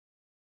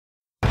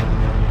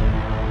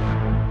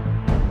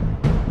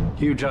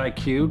Huge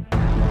IQ,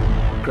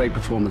 great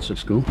performance at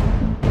school,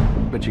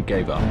 but you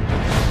gave up.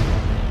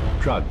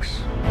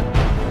 Drugs,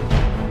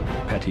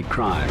 petty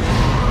crime.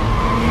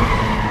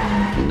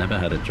 You never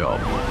had a job.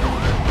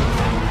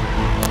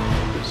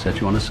 It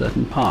set you on a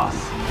certain path,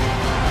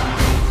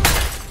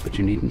 but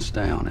you needn't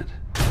stay on it.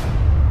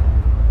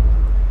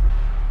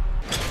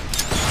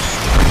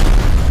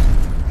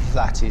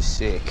 That is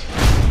sick.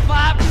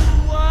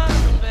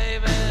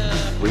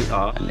 We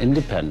are an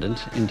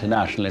independent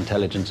international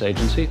intelligence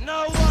agency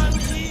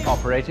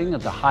operating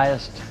at the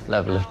highest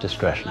level of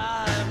discretion.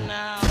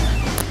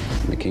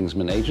 The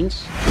Kingsman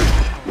agents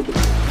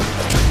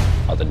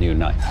are the new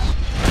knights.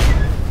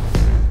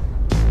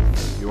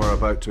 You are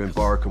about to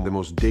embark on the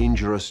most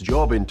dangerous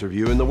job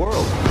interview in the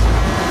world.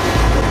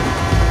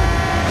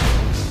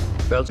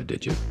 Well,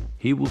 did you?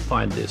 He will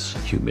find this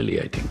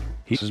humiliating.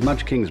 He's as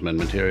much Kingsman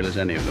material as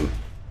any of them.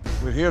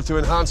 We're here to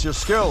enhance your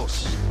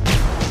skills,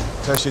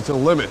 test you to the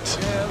limit.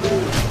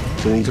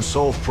 We need to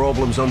solve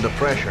problems under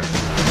pressure.